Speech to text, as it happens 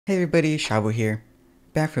Hey everybody, Shabo here,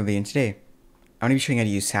 back for a video, and today I'm going to be showing you how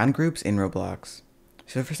to use sound groups in Roblox.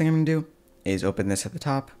 So the first thing I'm going to do is open this at the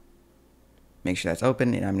top, make sure that's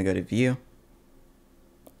open, and I'm going to go to View,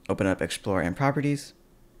 open up Explore and Properties,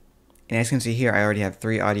 and as you can see here I already have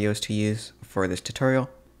 3 audios to use for this tutorial.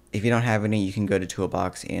 If you don't have any, you can go to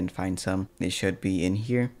Toolbox and find some. They should be in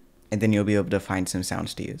here, and then you'll be able to find some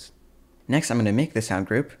sounds to use. Next I'm going to make the sound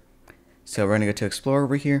group, so we're going to go to Explore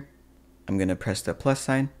over here. I'm going to press the plus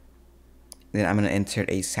sign. Then I'm going to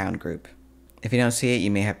insert a sound group. If you don't see it,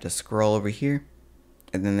 you may have to scroll over here,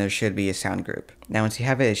 and then there should be a sound group. Now once you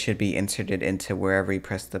have it, it should be inserted into wherever you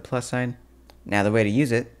press the plus sign. Now the way to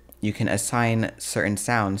use it, you can assign certain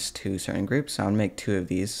sounds to certain groups. So I'll make 2 of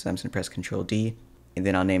these. So I'm just going to press Control D, and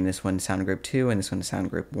then I'll name this one sound group 2 and this one sound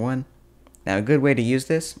group 1. Now a good way to use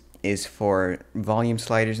this is for volume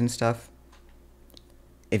sliders and stuff.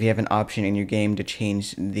 If you have an option in your game to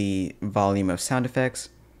change the volume of sound effects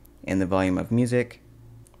and the volume of music,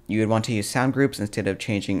 you would want to use sound groups instead of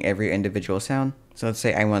changing every individual sound. So let's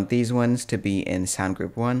say I want these ones to be in sound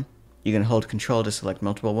group 1. You can hold Control to select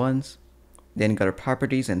multiple ones, then go to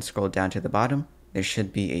Properties and scroll down to the bottom. There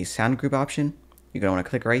should be a sound group option. You're going to want to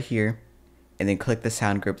click right here, and then click the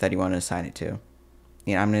sound group that you want to assign it to.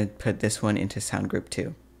 And I'm going to put this one into sound group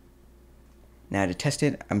 2. Now to test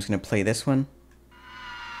it, I'm just going to play this one,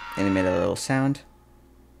 and it made a little sound.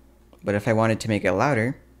 But if I wanted to make it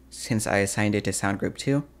louder, since I assigned it to sound group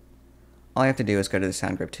 2, all I have to do is go to the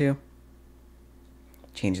sound group 2,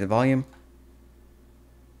 change the volume,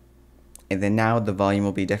 and then now the volume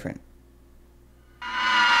will be different.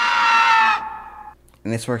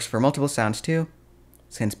 And this works for multiple sounds too,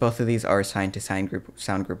 since both of these are assigned to sound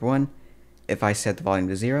group 1. If I set the volume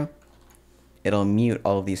to 0, it'll mute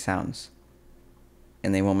all of these sounds,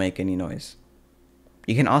 and they won't make any noise.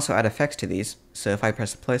 You can also add effects to these, so if I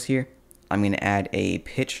press the plus here, I'm going to add a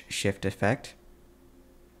pitch shift effect.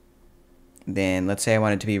 Then let's say I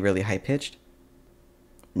want it to be really high pitched.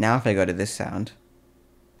 Now if I go to this sound,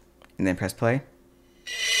 and then press play,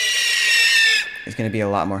 it's going to be a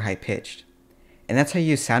lot more high pitched. And that's how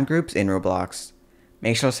you use sound groups in Roblox.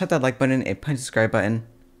 Make sure to hit that like button and punch the subscribe button.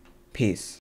 Peace.